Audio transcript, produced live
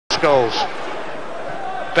Scholes.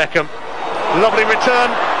 Beckham, lovely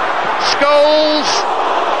return. Scholes!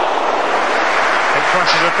 It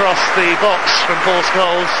crashes across the box from Paul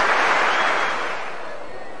Scholes.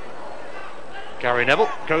 Gary Neville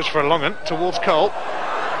goes for a long one towards Cole.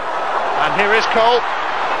 And here is Cole.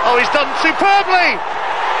 Oh, he's done superbly!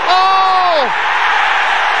 Oh!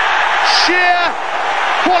 Sheer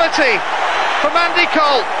quality from Andy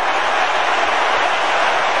Cole.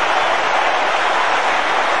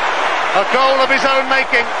 A goal of his own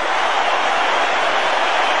making.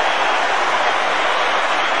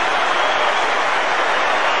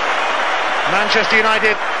 Manchester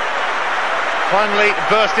United finally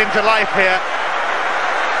burst into life here.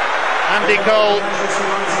 Andy Cole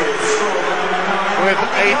with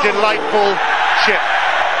a delightful chip.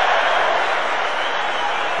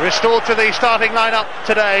 Restored to the starting lineup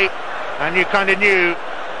today, and you kind of knew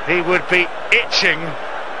he would be itching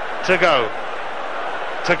to go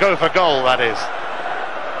for goal, that is.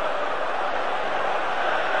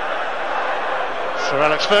 Sir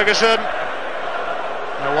Alex Ferguson,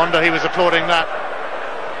 no wonder he was applauding that.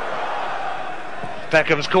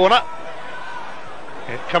 Beckham's corner.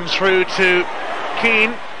 It comes through to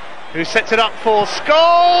Keane, who sets it up for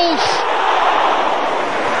Scholes.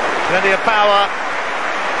 Plenty of power,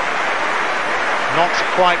 not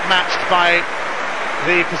quite matched by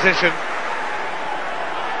the position.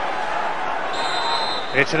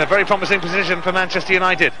 It's in a very promising position for Manchester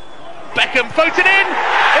United. Beckham floated in.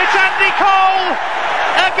 It's Andy Cole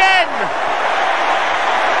again.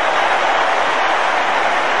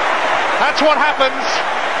 That's what happens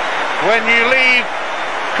when you leave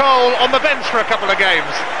Cole on the bench for a couple of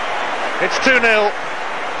games. It's 2-0,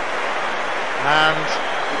 and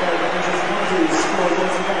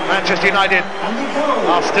Manchester United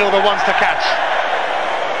are still the ones to catch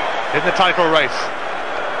in the title race.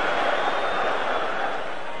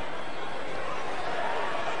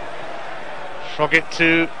 Frog it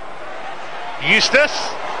to Eustace,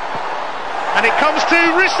 and it comes to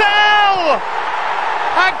Roussel,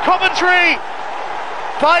 and Coventry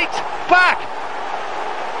bite back.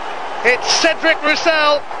 It's Cedric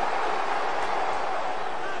Roussel.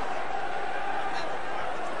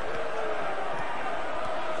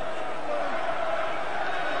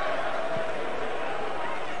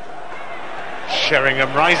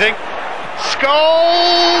 Sheringham rising.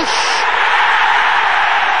 Scholes!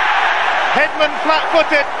 Headman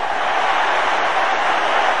flat-footed.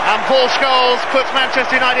 And Paul Scholes puts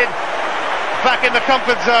Manchester United back in the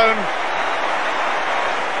comfort zone.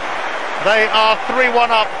 They are 3-1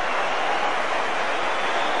 up.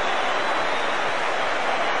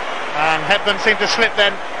 And Headman seemed to slip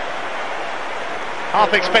then,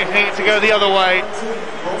 half expecting it to go the other way.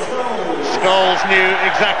 Scholes knew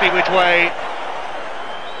exactly which way.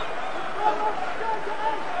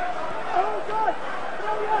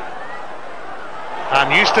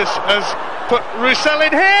 And Eustace has put Roussel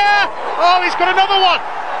in here. Oh, he's got another one.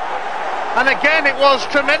 And again, it was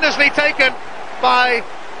tremendously taken by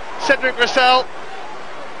Cedric Roussel.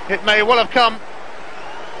 It may well have come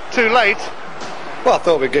too late. Well, I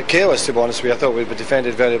thought we'd get careless, to be honest with you. I thought we'd be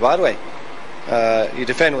defended very badly. You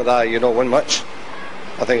defend with that, you don't win much.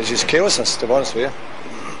 I think it's just carelessness, to be honest with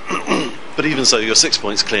you. But even so, you're 6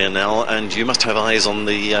 points clear now, and you must have eyes on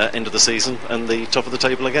the end of the season and the top of the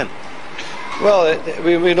table again. Well,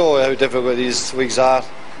 we know how difficult these leagues are.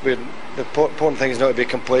 The important thing is not to be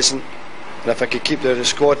complacent. And if I could keep the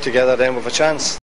squad together, then we've a chance.